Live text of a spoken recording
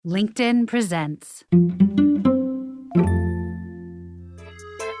LinkedIn presents.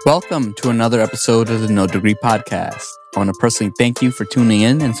 Welcome to another episode of the No Degree Podcast. I want to personally thank you for tuning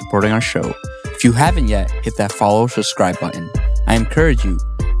in and supporting our show. If you haven't yet, hit that follow or subscribe button. I encourage you,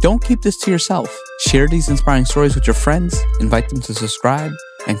 don't keep this to yourself. Share these inspiring stories with your friends, invite them to subscribe,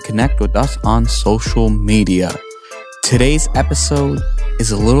 and connect with us on social media. Today's episode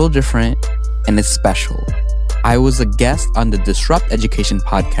is a little different and it's special. I was a guest on the Disrupt Education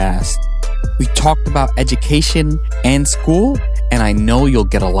podcast. We talked about education and school, and I know you'll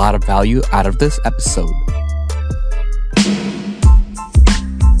get a lot of value out of this episode.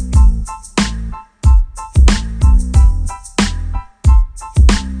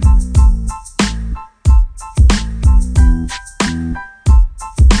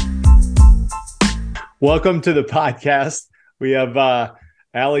 Welcome to the podcast. We have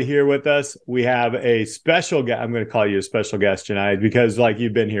Allie here with us. We have a special guest. I'm going to call you a special guest, Jonaed, because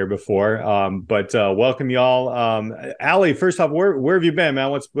you've been here before. But welcome y'all. Allie, first off, where have you been,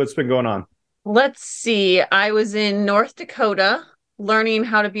 man? What's been going on? Let's see. I was in North Dakota learning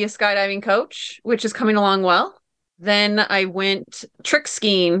how to be a skydiving coach, which is coming along well. Then I went trick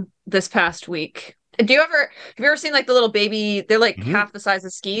skiing this past week. Have you ever seen the little baby? They're half the size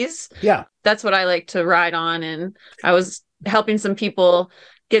of skis. Yeah. That's what I like to ride on. And I was helping some people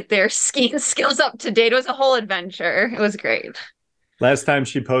get their skiing skills up to date. It was a whole adventure. It was great. Last time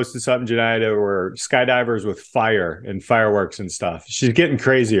she posted something, Jonaed, there were skydivers with fire and fireworks and stuff. She's getting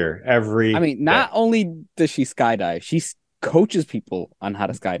crazier every Not only does she skydive, she coaches people on how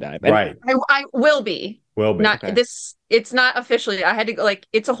to skydive. Right. I will be. Not okay. It's not officially. I had to go,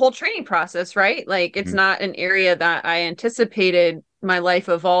 it's a whole training process, right? It's not an area that I anticipated my life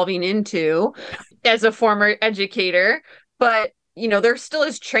evolving into as a former educator. But, there still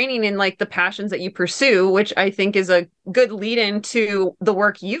is training in the passions that you pursue, which I think is a good lead into the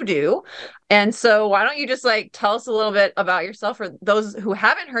work you do. And so why don't you just tell us a little bit about yourself for those who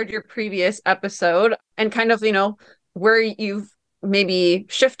haven't heard your previous episode and kind of, where you've maybe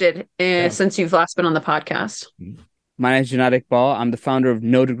shifted since you've last been on the podcast. My name is Jonaed. I'm the founder of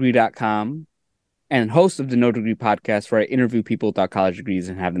NoDegree.com and host of the No Degree Podcast, where I interview people without college degrees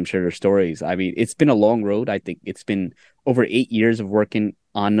and have them share their stories. It's been a long road. I think it's been over 8 years of working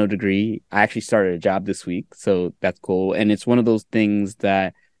on No Degree. I actually started a job this week, so that's cool. And it's one of those things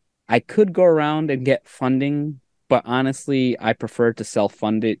that I could go around and get funding, but honestly, I prefer to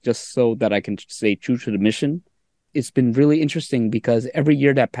self-fund it just so that I can stay true to the mission. It's been really interesting because every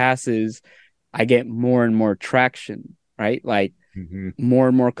year that passes, I get more and more traction, right? More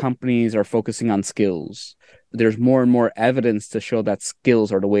and more companies are focusing on skills. There's more and more evidence to show that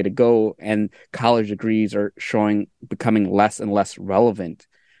skills are the way to go, and college degrees are becoming less and less relevant.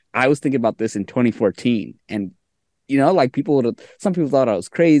 I was thinking about this in 2014, and some people thought I was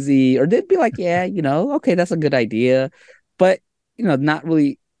crazy, or they'd be like, yeah, okay, that's a good idea, but not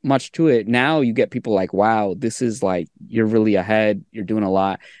really much to it. Now you get people wow, this is you're really ahead, you're doing a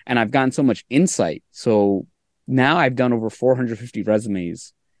lot. And I've gotten so much insight. So now I've done over 450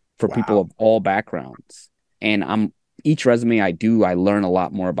 resumes for people of all backgrounds. And each resume I do, I learn a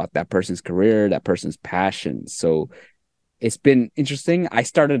lot more about that person's career, that person's passion. So it's been interesting. I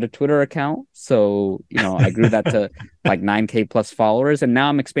started a Twitter account. So, I grew that to 9K plus followers. And now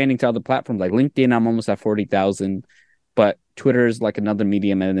I'm expanding to other platforms like LinkedIn. I'm almost at 40,000. But Twitter is another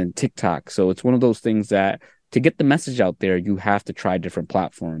medium, and then TikTok. So it's one of those things that to get the message out there, you have to try different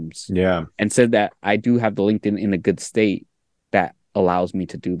platforms. Yeah. And said that I do have the LinkedIn in a good state that allows me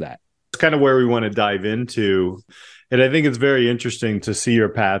to do that. It's kind of where we want to dive into. And I think it's very interesting to see your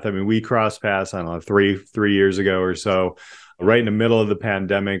path. We crossed paths, I don't know, three years ago or so. Right in the middle of the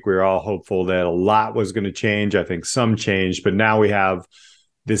pandemic, we were all hopeful that a lot was going to change. I think some changed, but now we have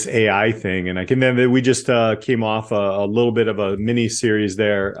this AI thing. And we just came off a little bit of a mini series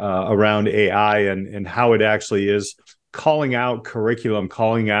there around AI and how it actually is calling out curriculum,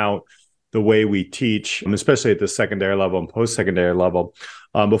 calling out the way we teach, especially at the secondary level and post-secondary level.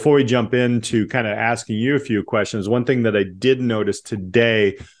 Before we jump into kind of asking you a few questions, one thing that I did notice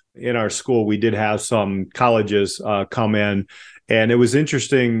today in our school, we did have some colleges come in. And it was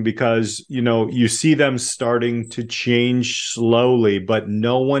interesting because, you see them starting to change slowly, but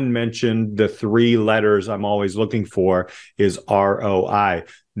no one mentioned the three letters I'm always looking for is ROI.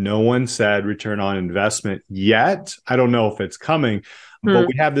 No one said return on investment yet. I don't know if it's coming, but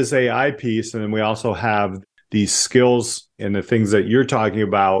we have this AI piece. And then we also have these skills and the things that you're talking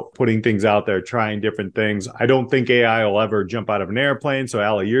about, putting things out there, trying different things. I don't think AI will ever jump out of an airplane. So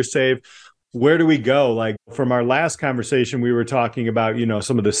Allie, you're safe. Where do we go? From our last conversation, we were talking about,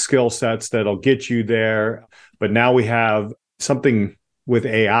 some of the skill sets that'll get you there. But now we have something with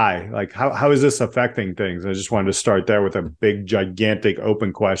AI? Like how is this affecting things? I just wanted to start there with a big, gigantic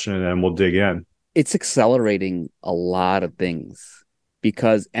open question, and then we'll dig in. It's accelerating a lot of things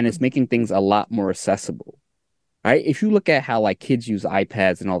and it's making things a lot more accessible. Right? If you look at how like kids use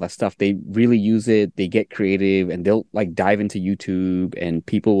iPads and all that stuff, they really use it, they get creative, and they'll like dive into YouTube, and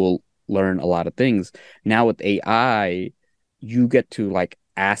people will learn a lot of things. Now with AI, you get to like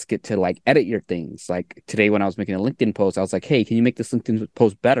ask it to like edit your things. Like today when I was making a LinkedIn post, I was like, hey, can you make this LinkedIn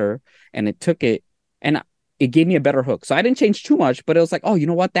post better? And it took it and it gave me a better hook. So I didn't change too much, but it was like, oh, you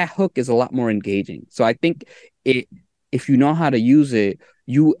know what? That hook is a lot more engaging. So I think if you know how to use it,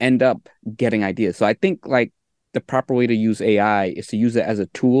 you end up getting ideas. So I think like the proper way to use AI is to use it as a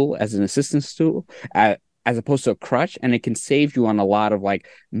tool, as an assistance tool, as opposed to a crutch, and it can save you on a lot of like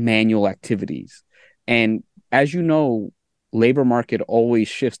manual activities. And as you know, labor market always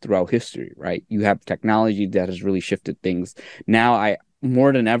shifts throughout history, right? You have technology that has really shifted things. Now,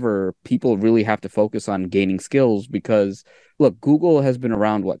 more than ever, people really have to focus on gaining skills because, look, Google has been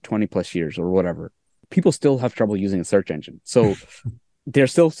around, 20 plus years or whatever. People still have trouble using a search engine. So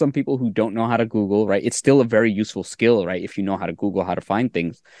there's still some people who don't know how to Google, right? It's still a very useful skill, right? If you know how to Google, how to find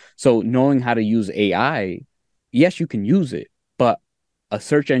things. So knowing how to use AI, yes, you can use it, but a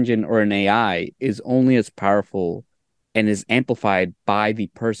search engine or an AI is only as powerful and is amplified by the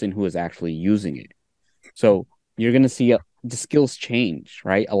person who is actually using it. So you're going to see the skills change,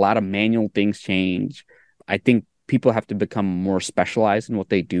 right? A lot of manual things change. I think people have to become more specialized in what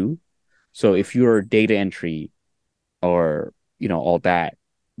they do. So if you're data entry or all that,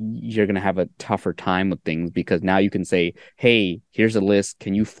 you're going to have a tougher time with things because now you can say, hey, here's a list.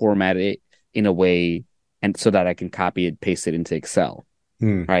 Can you format it in a way and so that I can copy it, paste it into Excel,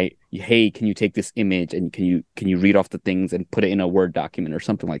 right? Hey, can you take this image and can you read off the things and put it in a Word document or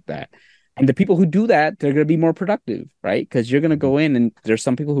something like that? And the people who do that, they're going to be more productive, right? Because you're going to go in and there's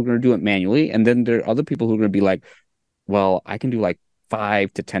some people who are going to do it manually. And then there are other people who are going to be like, well, I can do like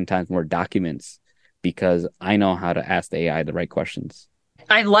 5 to 10 times more documents because I know how to ask the AI the right questions.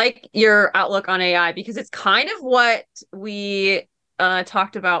 I like your outlook on AI because it's kind of what we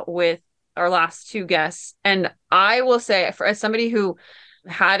talked about with our last two guests. And I will say, as somebody who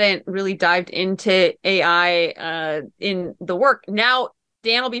hadn't really dived into AI in the work, now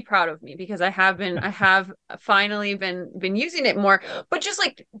Dan will be proud of me because I have finally been using it more, but just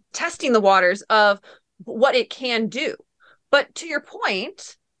like testing the waters of what it can do. But to your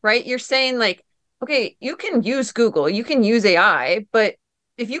point, right, you're saying like, okay, you can use Google, you can use AI, but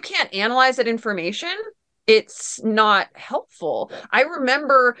if you can't analyze that information, it's not helpful. I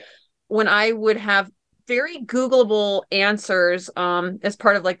remember when I would have very Googleable answers as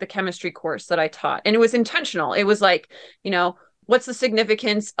part of like the chemistry course that I taught. And it was intentional. It was like, what's the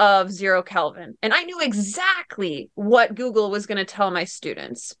significance of 0 Kelvin? And I knew exactly what Google was going to tell my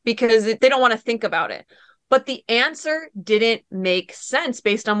students because they don't want to think about it. But the answer didn't make sense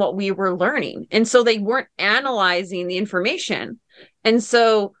based on what we were learning. And so they weren't analyzing the information. And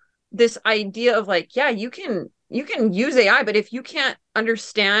so this idea of like, yeah, you can use AI, but if you can't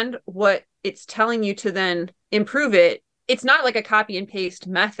understand what it's telling you to then improve it, it's not like a copy and paste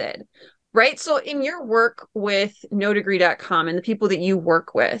method, right? So in your work with nodegree.com and the people that you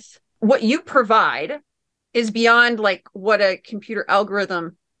work with, what you provide is beyond like what a computer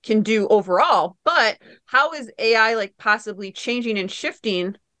algorithm can do overall, but how is AI like possibly changing and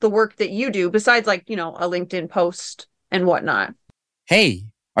shifting the work that you do besides like, a LinkedIn post and whatnot? Hey,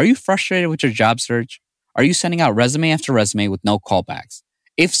 are you frustrated with your job search? Are you sending out resume after resume with no callbacks?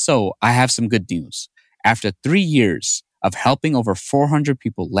 If so, I have some good news. After 3 years of helping over 400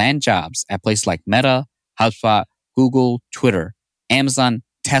 people land jobs at places like Meta, HubSpot, Google, Twitter, Amazon,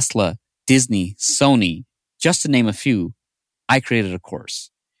 Tesla, Disney, Sony, just to name a few, I created a course.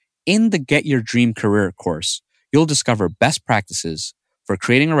 In the Get Your Dream Career course, you'll discover best practices for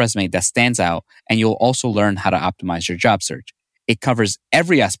creating a resume that stands out, and you'll also learn how to optimize your job search. It covers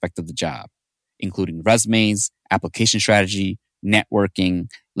every aspect of the job, including resumes, application strategy, networking,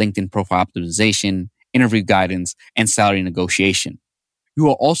 LinkedIn profile optimization, interview guidance, and salary negotiation. You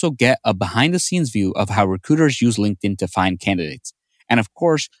will also get a behind-the-scenes view of how recruiters use LinkedIn to find candidates. And of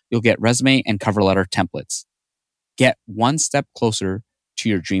course, you'll get resume and cover letter templates. Get one step closer to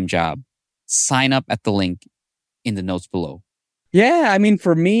your dream job. Sign up at the link in the notes below. Yeah, I mean,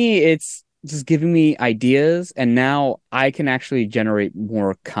 for me, it's just giving me ideas, and now I can actually generate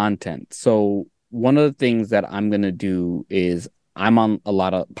more content. So one of the things that I'm going to do is I'm on a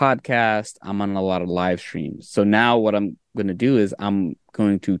lot of podcasts, I'm on a lot of live streams. So now what I'm going to do is I'm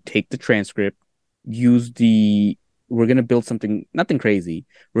going to take the transcript, we're going to build something, nothing crazy.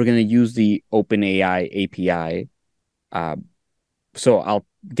 We're going to use the OpenAI API So I'll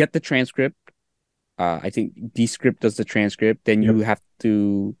get the transcript. I think Descript does the transcript. Then you have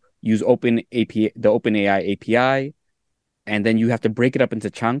to use the OpenAI API, and then you have to break it up into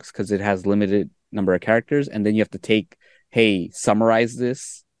chunks because it has limited number of characters. And then you have to take, hey, summarize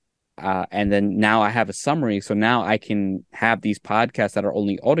this. And then now I have a summary. So now I can have these podcasts that are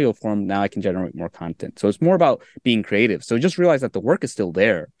only audio form. Now I can generate more content. So it's more about being creative. So just realize that the work is still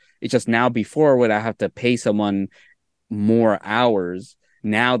there. It's just now before would I have to pay someone more hours.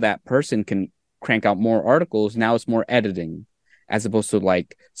 Now that person can crank out more articles. Now it's more editing as opposed to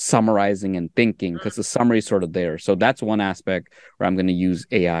like summarizing and thinking because the summary is sort of there. So that's one aspect where I'm going to use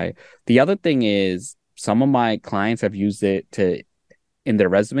AI. The other thing is some of my clients have used it in their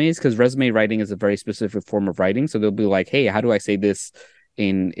resumes because resume writing is a very specific form of writing. So they'll be like, hey, how do I say this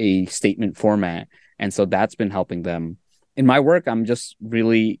in a statement format? And so that's been helping them. In my work, I'm just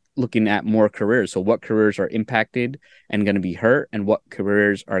really looking at more careers. So what careers are impacted and going to be hurt and what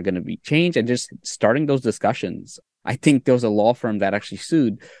careers are going to be changed and just starting those discussions. I think there was a law firm that actually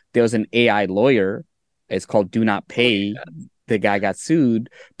sued. There was an AI lawyer. It's called Do Not Pay. The guy got sued.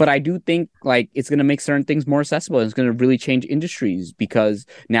 But I do think like it's going to make certain things more accessible. It's going to really change industries because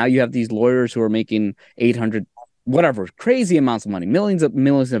now you have these lawyers who are making 800, whatever, crazy amounts of money, millions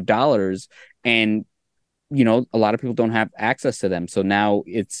of dollars. And you know, a lot of people don't have access to them. So now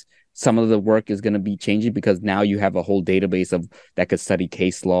some of the work is going to be changing because now you have a whole database of that could study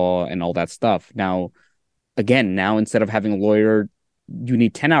case law and all that stuff. Now, again, instead of having a lawyer, you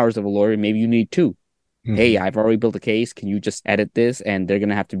need 10 hours of a lawyer. Maybe you need 2. Mm-hmm. Hey, I've already built a case. Can you just edit this? And they're going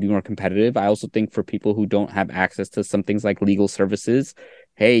to have to be more competitive. I also think for people who don't have access to some things like legal services,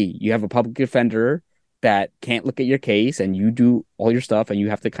 hey, you have a public defender that can't look at your case and you do all your stuff and you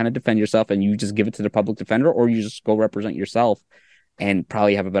have to kind of defend yourself and you just give it to the public defender or you just go represent yourself and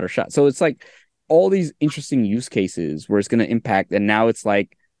probably have a better shot. So it's like all these interesting use cases where it's going to impact. And now it's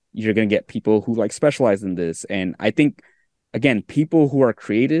like you're going to get people who like specialize in this. And I think, again, people who are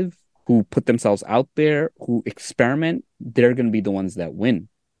creative, who put themselves out there, who experiment, they're going to be the ones that win.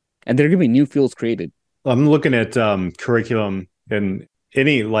 And there are going to be new fields created. I'm looking at curriculum and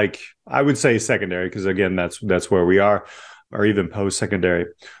any, like, I would say secondary, because again, that's where we are, or even post-secondary.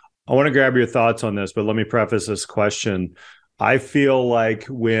 I want to grab your thoughts on this, but let me preface this question. I feel like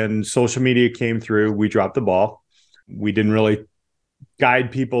when social media came through, we dropped the ball. We didn't really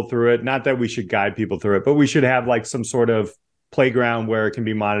guide people through it. Not that we should guide people through it, but we should have like some sort of playground where it can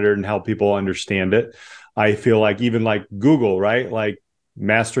be monitored and help people understand it. I feel like even like Google, right? Like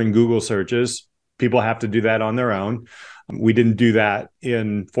mastering Google searches, people have to do that on their own. We didn't do that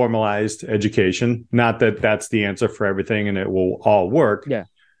in formalized education. Not that that's the answer for everything and it will all work. Yeah.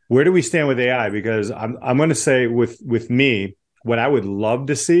 Where do we stand with AI? Because I'm going to say with me, what I would love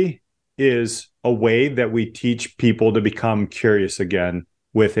to see is a way that we teach people to become curious again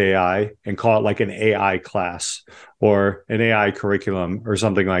with AI and call it like an AI class or an AI curriculum or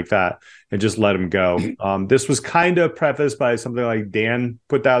something like that and just let them go. This was kind of prefaced by something like Dan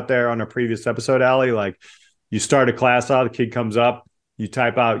put out there on a previous episode, Ali, like, you start a class out, the kid comes up, you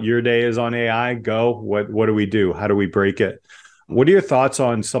type out your day is on AI, go. What do we do? How do we break it? What are your thoughts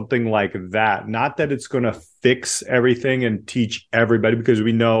on something like that? Not that it's going to fix everything and teach everybody, because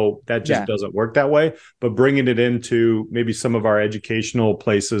we know that just doesn't work that way, but bringing it into maybe some of our educational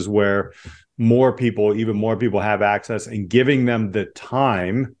places where even more people have access and giving them the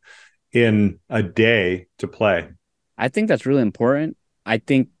time in a day to play. I think that's really important. I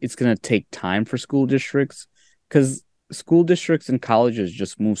think it's going to take time for school districts because school districts and colleges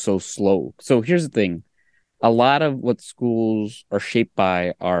just move so slow. So here's the thing. A lot of what schools are shaped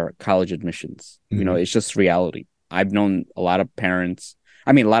by are college admissions. Mm-hmm. You know, it's just reality. I've known a lot of parents,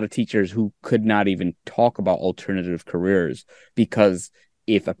 a lot of teachers who could not even talk about alternative careers because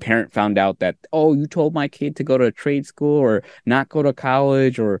if a parent found out that, oh, you told my kid to go to a trade school or not go to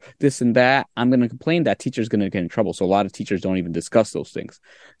college or this and that, I'm going to complain, that teacher's going to get in trouble. So a lot of teachers don't even discuss those things.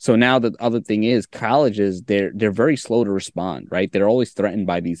 So now the other thing is colleges, they're very slow to respond, right? They're always threatened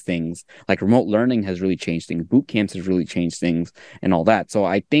by these things. Like remote learning has really changed things. Boot camps has really changed things and all that. So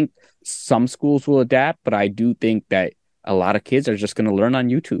I think some schools will adapt, but I do think that a lot of kids are just going to learn on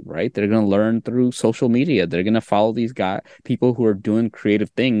YouTube, right? They're going to learn through social media. They're going to follow these people who are doing creative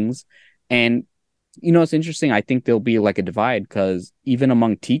things. And, you know, it's interesting. I think there'll be like a divide because even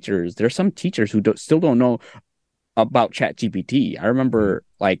among teachers, there's some teachers who still don't know about ChatGPT. I remember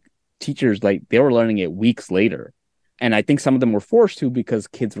like teachers, like they were learning it weeks later. And I think some of them were forced to because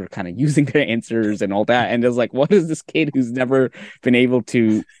kids were kind of using their answers and all that. And it was like, what is this kid who's never been able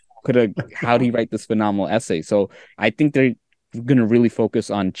to how do you write this phenomenal essay? So I think they're going to really focus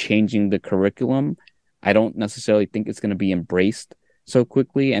on changing the curriculum. I don't necessarily think it's going to be embraced so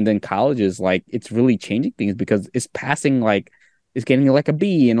quickly. And then colleges, like, it's really changing things because it's passing, like, it's getting like a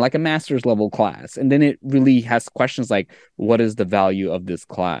B in like a master's level class. And then it really has questions like, what is the value of this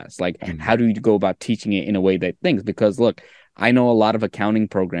class? Like, how do you go about teaching it in a way that thinks? Because look, I know a lot of accounting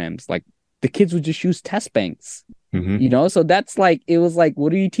programs, like the kids would just use test banks, so that's like, it was like,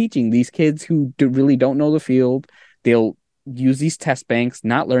 what are you teaching these kids who really don't know the field? They'll use these test banks,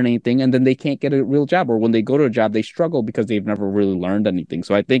 not learn anything, and then they can't get a real job. Or when they go to a job, they struggle because they've never really learned anything.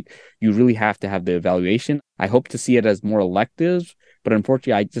 So I think you really have to have the evaluation. I hope to see it as more electives, but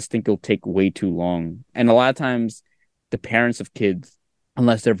unfortunately, I just think it'll take way too long. And a lot of times, the parents of kids,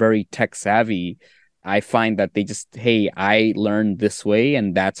 unless they're very tech savvy, I find that they just, hey, I learned this way,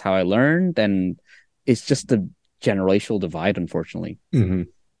 and that's how I learned. And it's just a generational divide, unfortunately.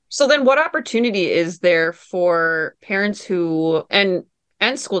 So then what opportunity is there for parents who and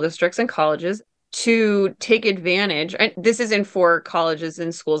school districts and colleges to take advantage, and this isn't for colleges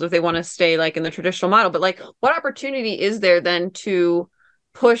and schools if they want to stay like in the traditional model, but like what opportunity is there then to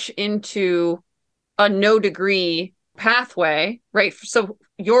push into a no degree pathway, right? So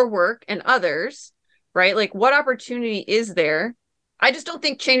your work and others, right? Like what opportunity is there? I just don't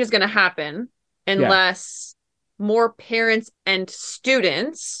think change is going to happen unless more parents and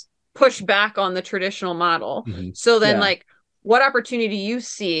students push back on the traditional model. So then like what opportunity you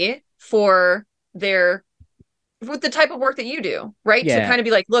see for with the type of work that you do, right? To kind of be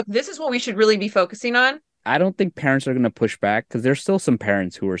like, look, this is what we should really be focusing on. I don't think parents are going to push back because there's still some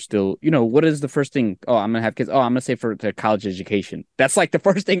parents who are still, what is the first thing? Oh, I'm going to have kids. Oh, I'm going to say for the college education. That's like the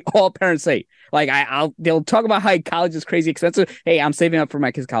first thing all parents say. Like they'll talk about how college is crazy expensive. Hey, I'm saving up for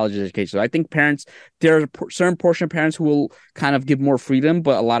my kids' college education. So I think parents, there's a certain portion of parents who will kind of give more freedom,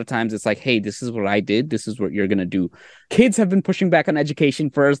 but a lot of times it's like, hey, this is what I did. This is what you're going to do. Kids have been pushing back on education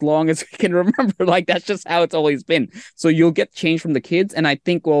for as long as we can remember. Like that's just how it's always been. So you'll get change from the kids. And I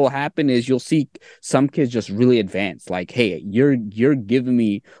think what will happen is you'll see some kids just really advanced. Like, hey, you're giving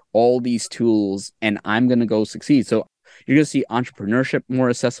me all these tools and I'm going to go succeed. So you're going to see entrepreneurship more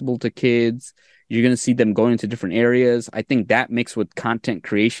accessible to kids. You're going to see them going into different areas. I think that mixed with content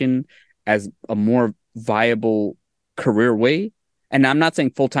creation as a more viable career way. And I'm not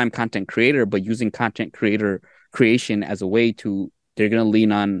saying full-time content creator, but using content creation as a way they're going to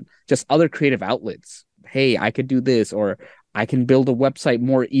lean on just other creative outlets. Hey, I could do this, or I can build a website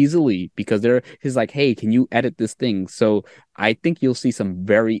more easily because he's like, hey, can you edit this thing? So I think you'll see some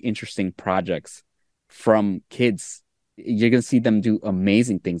very interesting projects from kids. You're going to see them do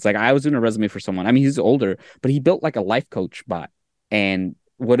amazing things. Like I was doing a resume for someone. I mean, he's older, but he built like a life coach bot. And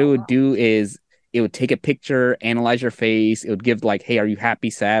what it would do is it would take a picture, analyze your face. It would give like, hey, are you happy,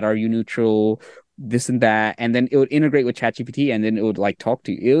 sad? Are you neutral? This and that. And then it would integrate with ChatGPT and then it would like talk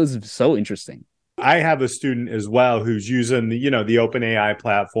to you. It was so interesting. I have a student as well who's using the OpenAI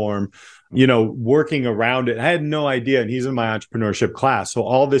platform, working around it. I had no idea. And he's in my entrepreneurship class. So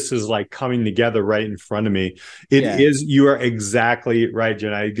all this is like coming together right in front of me. You are exactly right,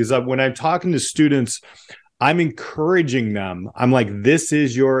 Jonaed, because when I'm talking to students, I'm encouraging them. I'm like, this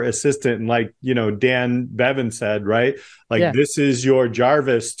is your assistant. And like, Dan Bevan said, right? Like, this is your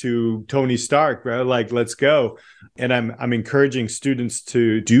Jarvis to Tony Stark, right? Like, let's go. And I'm encouraging students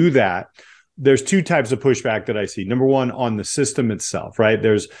to do that. There's two types of pushback that I see. Number one, on the system itself, right?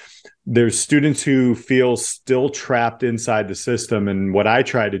 There's students who feel still trapped inside the system. And what I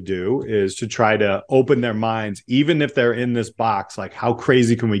try to do is to try to open their minds, even if they're in this box, like how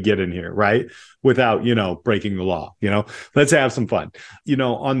crazy can we get in here, right? Without, breaking the law, let's have some fun.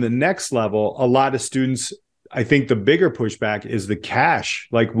 On the next level, a lot of students, I think the bigger pushback is the cash.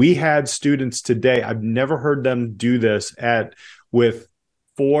 Like we had students today, I've never heard them do this with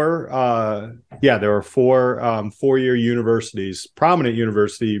there were four four-year universities, prominent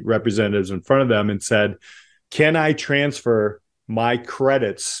university representatives in front of them and said, can I transfer my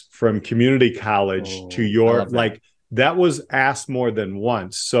credits from community college to your, that was asked more than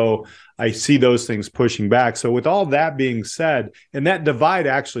once. So I see those things pushing back. So with all that being said, and that divide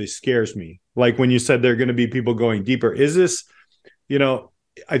actually scares me. Like when you said there are going to be people going deeper, is this,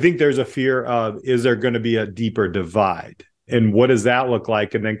 I think there's a fear of, is there going to be a deeper divide? And what does that look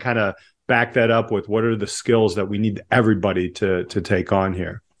like? And then kind of back that up with what are the skills that we need everybody to take on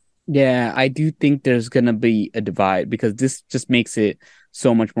here? Yeah, I do think there's going to be a divide because this just makes it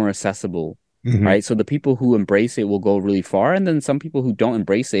so much more accessible, right? So the people who embrace it will go really far. And then some people who don't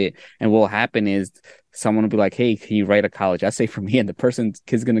embrace it, and what will happen is someone will be like, hey, can you write a college essay for me? And the person's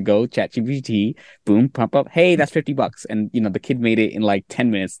kid's going to go ChatGPT, boom, pump up. Hey, that's $50. And, the kid made it in like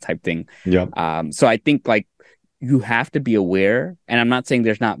 10 minutes type thing. Yeah. So I think like, you have to be aware, and I'm not saying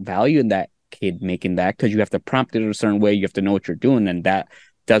there's not value in that kid making that, because you have to prompt it a certain way. You have to know what you're doing, and that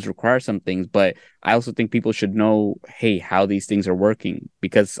does require some things. But I also think people should know, hey, how these things are working,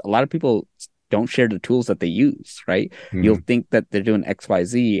 because a lot of people don't share the tools that they use, right? Mm-hmm. You'll think that they're doing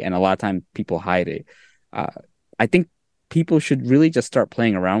XYZ, and a lot of times people hide it. I think people should really just start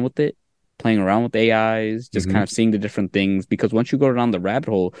playing around with it, playing around with AIs, just kind of seeing the different things, because once you go down the rabbit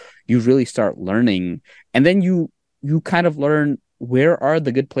hole, you really start learning, and then you kind of learn where are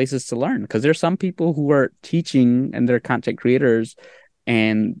the good places to learn, because there's some people who are teaching and they're content creators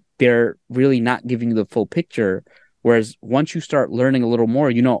and they're really not giving you the full picture. Whereas once you start learning a little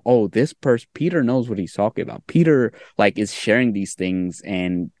more, oh, this person, Peter, knows what he's talking about. Peter is sharing these things,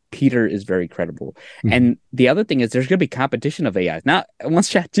 and Peter is very credible. Mm-hmm. And the other thing is there's going to be competition of AIs. Now,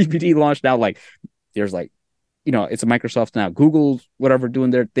 once ChatGPT launched out, there's it's a Microsoft now, Google's whatever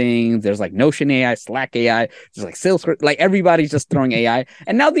doing their things. There's Notion AI, Slack AI. There's Salesforce. Everybody's just throwing AI.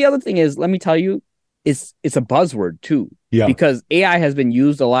 And now the other thing is, let me tell you, it's a buzzword too. Yeah. Because AI has been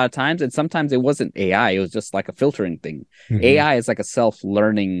used a lot of times, and sometimes it wasn't AI. It was just a filtering thing. Mm-hmm. AI is a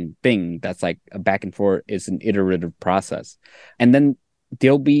self-learning thing that's a back and forth. It's an iterative process. And then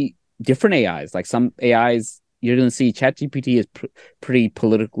there'll be different AIs. Some AIs, you're going to see ChatGPT is pretty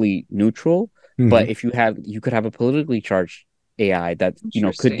politically neutral. Mm-hmm. But if you could have a politically charged AI that,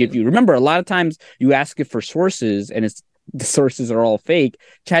 could give you, remember, a lot of times you ask it for sources and the sources are all fake.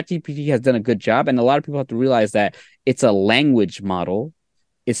 ChatGPT has done a good job. And a lot of people have to realize that it's a language model.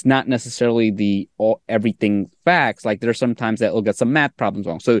 It's not necessarily everything facts. There's sometimes that it'll get some math problems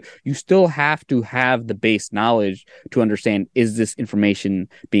wrong. So you still have to have the base knowledge to understand, is this information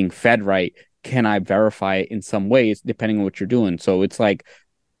being fed right? Can I verify it in some ways, depending on what you're doing? So it's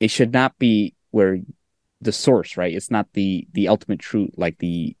it should not be where the source, right? It's not the ultimate truth,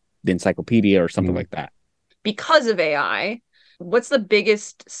 the encyclopedia or something like that. Because of AI, what's the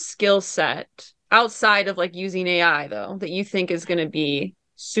biggest skill set outside of using AI though that you think is going to be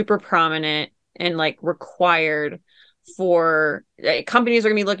super prominent and required for companies are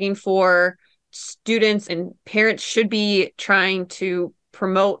going to be looking for, students and parents should be trying to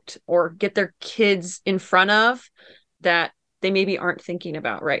promote or get their kids in front of, that they maybe aren't thinking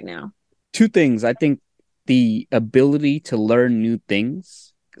about right now? Two things. I think the ability to learn new things.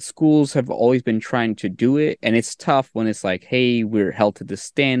 Schools have always been trying to do it, and it's tough when it's hey, we're held to the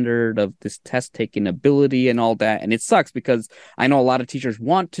standard of this test taking ability and all that, and it sucks because I know a lot of teachers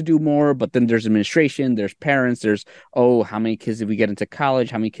want to do more, but then there's administration, there's parents, there's how many kids did we get into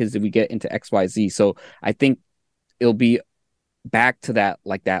college, how many kids did we get into XYZ. So I think it'll be back to that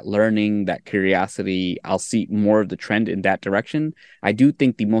that learning, that curiosity. I'll see more of the trend in that direction. I do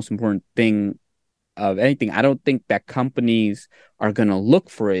think the most important thing of anything, I don't think that companies are going to look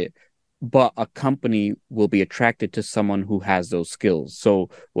for it, but a company will be attracted to someone who has those skills. So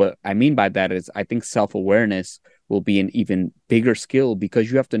what I mean by that is I think self-awareness will be an even bigger skill,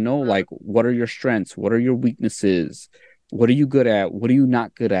 because you have to know what are your strengths, what are your weaknesses, what are you good at, what are you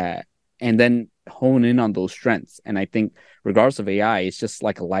not good at, and then hone in on those strengths. And I think regardless of AI, it's just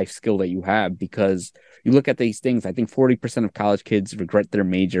a life skill that you have, because you look at these things. I think 40% of college kids regret their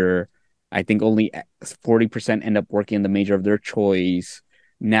major. I think only 40% end up working in the major of their choice.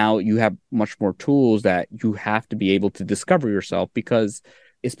 Now you have much more tools that you have to be able to discover yourself, because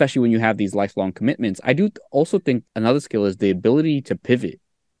especially when you have these lifelong commitments. I do also think another skill is the ability to pivot.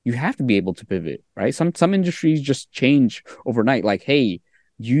 You have to be able to pivot, right? Some industries just change overnight. Hey,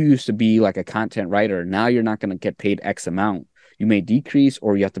 you used to be a content writer. Now you're not going to get paid X amount. You may decrease,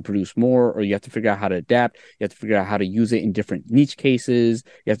 or you have to produce more, or you have to figure out how to adapt. You have to figure out how to use it in different niche cases.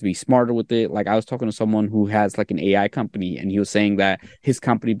 You have to be smarter with it. I was talking to someone who has an AI company, and he was saying that his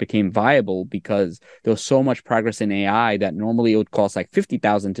company became viable because there was so much progress in AI that normally it would cost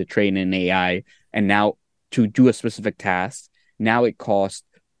 $50,000 to train an AI. And now to do a specific task, now it costs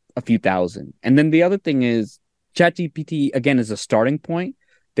a few thousand. And then the other thing is ChatGPT, again, is a starting point.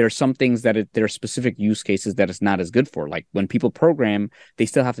 There are some things that there are specific use cases that it's not as good for. When people program, they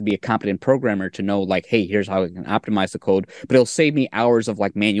still have to be a competent programmer to know, hey, here's how I can optimize the code, but it'll save me hours of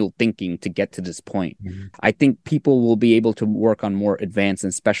manual thinking to get to this point. Mm-hmm. I think people will be able to work on more advanced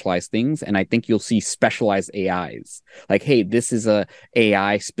and specialized things. And I think you'll see specialized AIs. Hey, this is a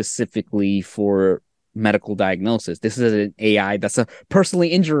AI specifically for medical diagnosis. This is an AI that's a personally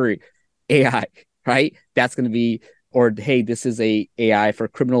injury AI, right? That's going to be, or hey, this is a AI for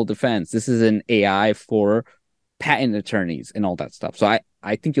criminal defense. This is an AI for patent attorneys and all that stuff. So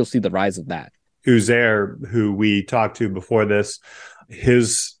I think you'll see the rise of that. Uzair, who we talked to before this,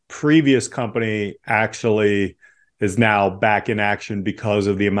 his previous company actually is now back in action because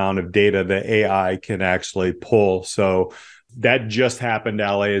of the amount of data that AI can actually pull. So That just happened,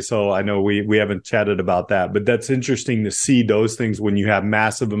 LA. So I know we haven't chatted about that, but that's interesting to see those things when you have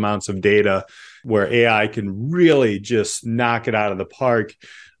massive amounts of data where AI can really just knock it out of the park.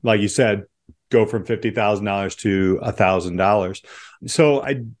 Like you said, go from $50,000 to $1,000. So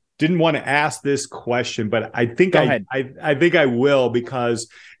I didn't want to ask this question, but I think I think I will, because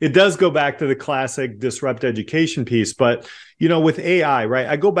it does go back to the classic disrupt education piece. But, with AI, right,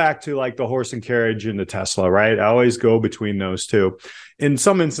 I go back to like the horse and carriage and the Tesla, right? I always go between those two. In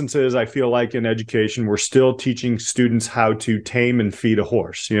some instances, I feel like in education, we're still teaching students how to tame and feed a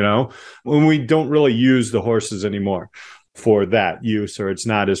horse, when we don't really use the horses anymore for that use, or it's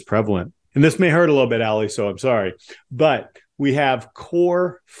not as prevalent. And this may hurt a little bit, Allie, so I'm sorry. But we have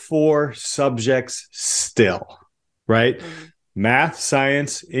core 4 subjects still, right? Mm-hmm. Math,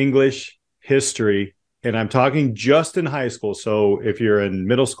 science, English, history. And I'm talking just in high school. So if you're in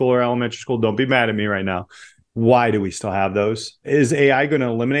middle school or elementary school, don't be mad at me right now. Why do we still have those? Is AI going to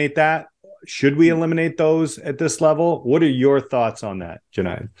eliminate that? Should we eliminate those at this level? What are your thoughts on that,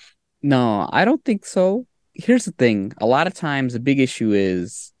 Jonaed? No, I don't think so. Here's the thing. A lot of times the big issue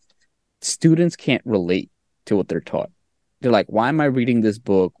is students can't relate to what they're taught. They're like, why am I reading this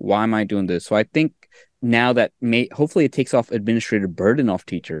book? Why am I doing this? So I think now that hopefully it takes off administrative burden off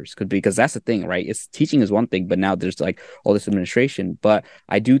teachers, because that's the thing, right? It's teaching is one thing, but now there's like all this administration. But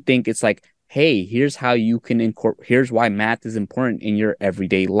I do think it's like, hey, here's how you can here's why math is important in your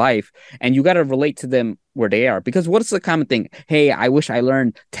everyday life. And you got to relate to them where they are. Because what is the common thing? Hey, I wish I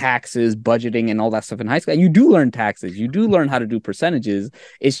learned taxes, budgeting, and all that stuff in high school. And you do learn taxes. You do learn how to do percentages.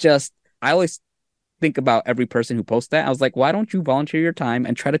 It's just, I always think about every person who posts that. I was like, why don't you volunteer your time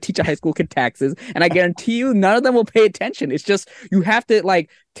and try to teach a high school kid taxes? And I guarantee you, none of them will pay attention. It's just, you have to like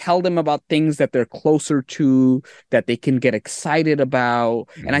tell them about things that they're closer to, that they can get excited about.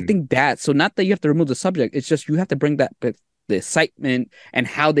 Mm-hmm. And I think so not that you have to remove the subject, it's just, you have to bring that, the excitement and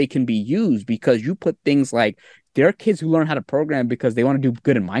how they can be used, because you put things like, there are kids who learn how to program because they want to do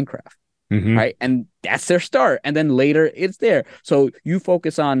good in Minecraft. Mm-hmm. Right. And that's their start. And then later it's there. So you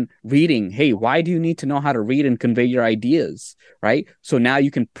focus on reading. Hey, why do you need to know how to read and convey your ideas? Right. So now you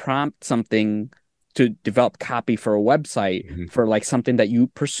can prompt something to develop copy for a website, mm-hmm. for like something that you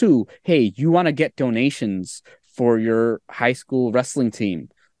pursue. Hey, you want to get donations for your high school wrestling team.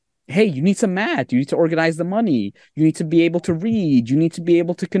 Hey, you need some math. You need to organize the money. You need to be able to read. You need to be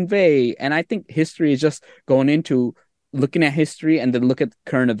able to convey. And I think history is just going into looking at history and then look at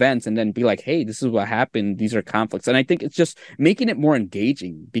current events and then be like, hey, this is what happened. These are conflicts. And I think it's just making it more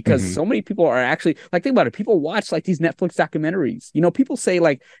engaging, because mm-hmm. so many people are actually like, think about it. People watch like these Netflix documentaries, people say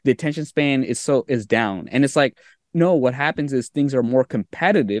like the attention span is down. And it's like, no, what happens is things are more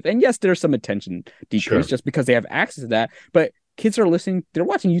competitive. And yes, there's some attention decrease just because they have access to that. But kids are listening, they're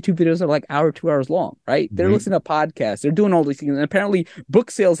watching YouTube videos that are like hour, 2 hours long, right? They're mm-hmm. listening to podcasts, they're doing all these things. And apparently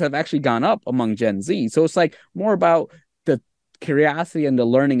book sales have actually gone up among Gen Z. So it's like more about the curiosity and the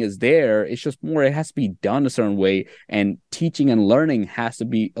learning is there. It's just more, it has to be done a certain way. And teaching and learning has to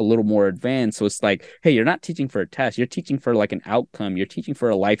be a little more advanced. So it's like, hey, you're not teaching for a test. You're teaching for like an outcome. You're teaching for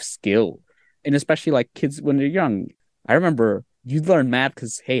a life skill. And especially like kids when they're young. I remember you learn math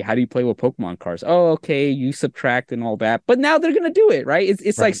because, hey, how do you play with Pokemon cards? Oh, okay, you subtract and all that. But now they're going to do it, right?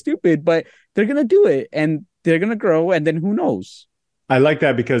 It's right. Like stupid, but they're going to do it and they're going to grow. And then who knows? I like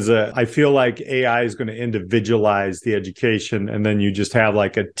that because I feel like AI is going to individualize the education. And then you just have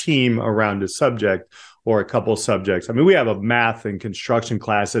like a team around a subject or a couple of subjects. I mean, we have a math and construction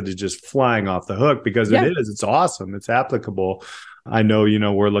class that is just flying off the hook because it's awesome. It's applicable. I know,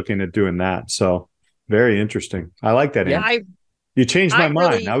 we're looking at doing that. So very interesting. I like that. Yeah, you changed my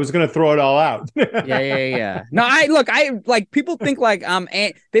mind. Really... I was going to throw it all out. Yeah. No, I like people think like,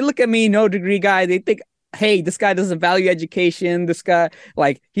 they look at me, no degree guy. They think, hey, this guy doesn't value education. This guy,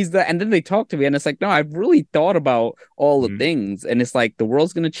 like, and then they talk to me and it's like, no, I've really thought about all the things. And it's like, the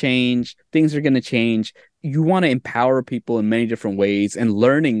world's going to change. Things are going to change. You want to empower people in many different ways, and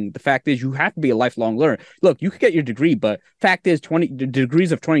learning. The fact is, you have to be a lifelong learner. Look, you could get your degree, but fact is, the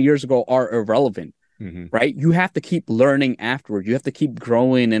degrees of 20 years ago are irrelevant. Mm-hmm. Right? You have to keep learning afterward. You have to keep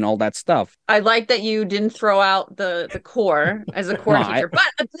growing and all that stuff. I like that you didn't throw out the core as a core teacher.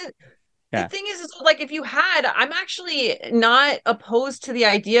 But the thing is like, if you had, I'm actually not opposed to the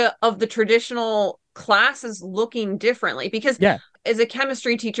idea of the traditional classes looking differently, because as a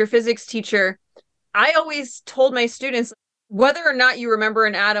chemistry teacher, physics teacher, I always told my students, whether or not you remember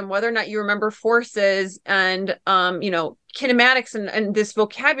an atom, whether or not you remember forces and, kinematics and this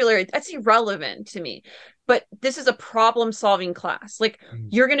vocabulary, that's irrelevant to me. But this is a problem solving class. Like,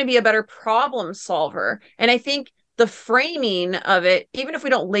 you're going to be a better problem solver. And I think the framing of it, even if we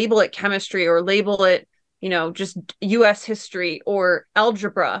don't label it chemistry or label it just US history or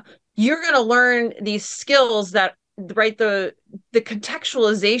algebra. You're going to learn these skills that, right, the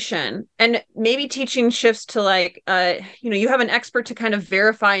contextualization, and maybe teaching shifts to like, you have an expert to kind of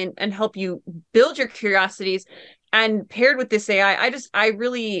verify and help you build your curiosities. And paired with this AI, I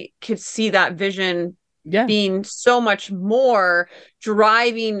really could see that vision being so much more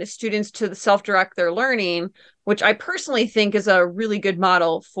driving students to self-direct their learning, which I personally think is a really good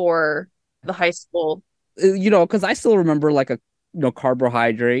model for the high school. Because I still remember like a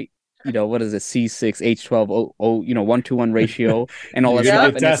carbohydrate, what is it, C6H12O, 1-to-1 ratio and all that stuff.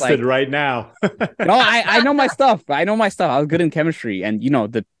 And tested like, right now. I know my stuff. I was good in chemistry, and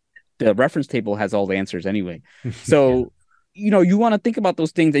the reference table has all the answers anyway. So you want to think about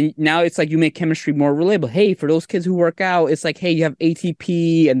those things, and now it's like you make chemistry more relatable. Hey, for those kids who work out, it's like, hey, you have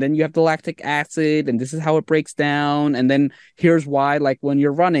ATP, and then you have the lactic acid, and this is how it breaks down, and then here's why, like when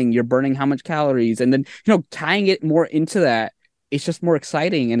you're running, you're burning how much calories, and then tying it more into that, it's just more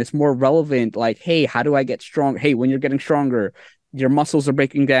exciting and it's more relevant. Like, hey, how do I get strong? Hey, when you're getting stronger, your muscles are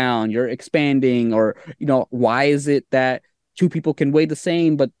breaking down, you're expanding, or why is it that two people can weigh the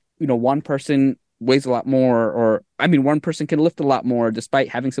same, but one person weighs a lot more, or one person can lift a lot more despite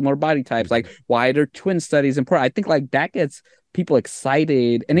having similar body types. Like, why are twin studies important? I think like that gets people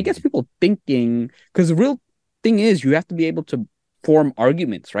excited and it gets people thinking, because the real thing is you have to be able to form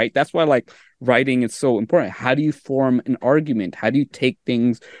arguments, right? That's why like writing is so important. How do you form an argument? How do you take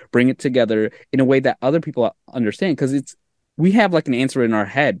things, bring it together in a way that other people understand? Because we have like an answer in our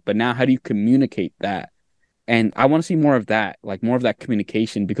head, but now how do you communicate that? And I want to see more of that, like more of that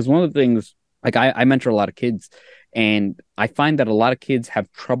communication, because one of the things, like I mentor a lot of kids, and I find that a lot of kids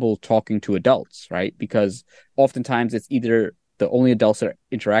have trouble talking to adults, right? Because oftentimes it's either the only adults they're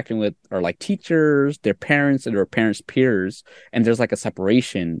interacting with are like teachers, their parents, and their parents' peers, and there's like a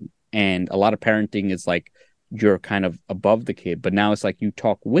separation. And a lot of parenting is like you're kind of above the kid, but now it's like you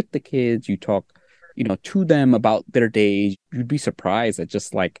talk with the kids, you talk to them about their days. You'd be surprised at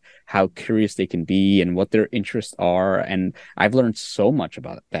just like how curious they can be and what their interests are. And I've learned so much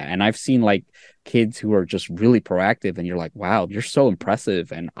about that. And I've seen like kids who are just really proactive, and you're like, wow, you're so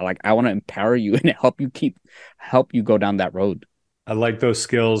impressive. And I want to empower you and help you go down that road. I like those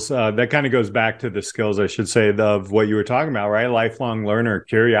skills. That kind of goes back to the skills, I should say, of what you were talking about, right? Lifelong learner,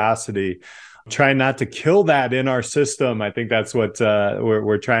 curiosity. Try not to kill that in our system. I think that's what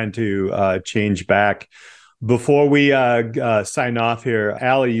we're trying to change back. Before we sign off here,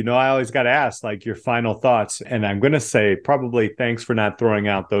 Allie, I always got to ask like your final thoughts. And I'm going to say probably thanks for not throwing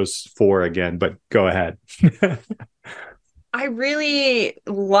out those 4 again, but go ahead. I really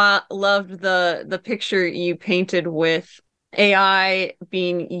loved the picture you painted with AI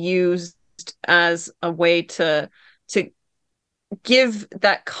being used as a way to give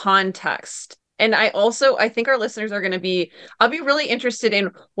that context. And I think our listeners are going to I'll be really interested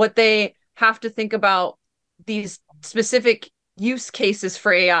in what they have to think about these specific use cases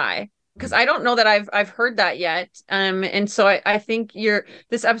for AI, because I don't know that I've heard that yet. And so I think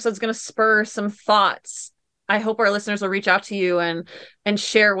this episode is going to spur some thoughts. I hope our listeners will reach out to you and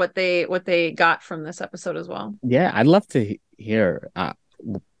share what they got from this episode as well. Yeah, I'd love to hear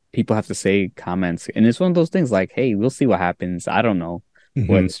people have to say, comments. And it's one of those things like, hey, we'll see what happens. I don't know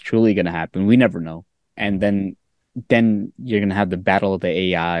what's truly going to happen. We never know. And then you're going to have the battle of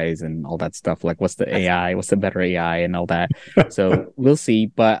the AIs and all that stuff. Like, what's the AI? What's the better AI and all that? So we'll see,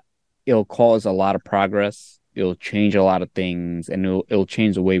 but it'll cause a lot of progress. It'll change a lot of things, and it'll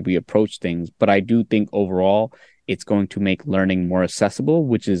change the way we approach things. But I do think overall, it's going to make learning more accessible,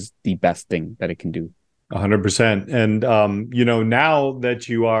 which is the best thing that it can do. 100%. And, now that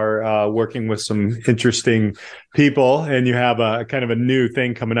you are working with some interesting people and you have a kind of a new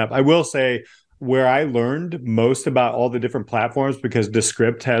thing coming up, I will say where I learned most about all the different platforms, because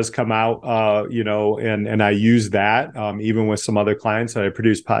Descript has come out, and I use that even with some other clients that I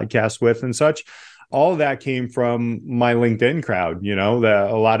produce podcasts with and such. All of that came from my LinkedIn crowd, that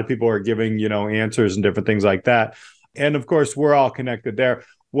a lot of people are giving, answers and different things like that. And of course, we're all connected there.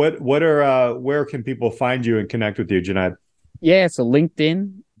 Where can people find you and connect with you, Jonaed? Yeah, so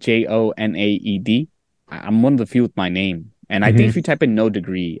LinkedIn, Jonaed. I'm one of the few with my name. And I think if you type in no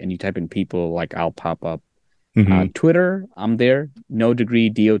degree and you type in people, like I'll pop up. Twitter, I'm there, no degree,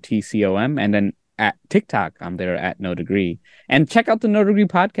 DOTCOM. And then at TikTok, I'm there at no degree. And check out the No Degree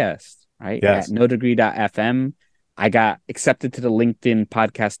podcast, right? Yes. At nodegree.fm. I got accepted to the LinkedIn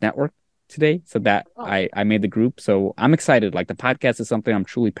podcast network today, so that I made the group. So I'm excited. Like, the podcast is something I'm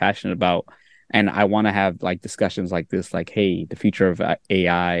truly passionate about, And I want to have like discussions like this, like, hey, the future of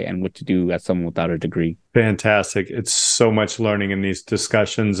AI and what to do as someone without a degree. Fantastic. It's so much learning in these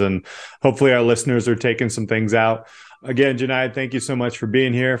discussions, and hopefully our listeners are taking some things out. Again, Jonaed, thank you so much for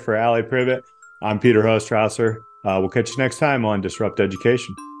being here. For Ali Privet, I'm Peter Hostrausser. We'll catch you next time on Disrupt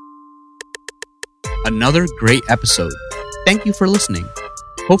Education. Another great episode. Thank you for listening.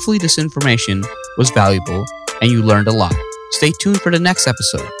 Hopefully this information was valuable and you learned a lot. Stay tuned for the next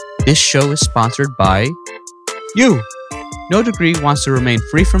episode. This show is sponsored by you. No Degree wants to remain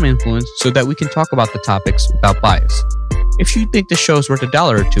free from influence so that we can talk about the topics without bias. If you think the show is worth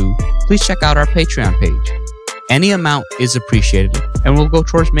 $1 or $2, please check out our Patreon page. Any amount is appreciated and will go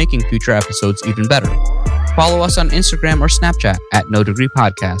towards making future episodes even better. Follow us on Instagram or Snapchat at No Degree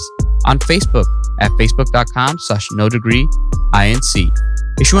Podcast, on Facebook at facebook.com/NoDegreeINC.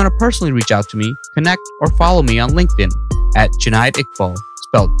 If you want to personally reach out to me, connect or follow me on LinkedIn at Jonaed Iqbal,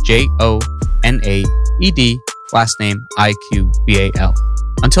 spelled Jonaed, last name Iqbal.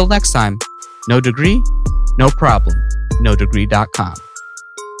 Until next time, no degree, no problem, nodegree.com.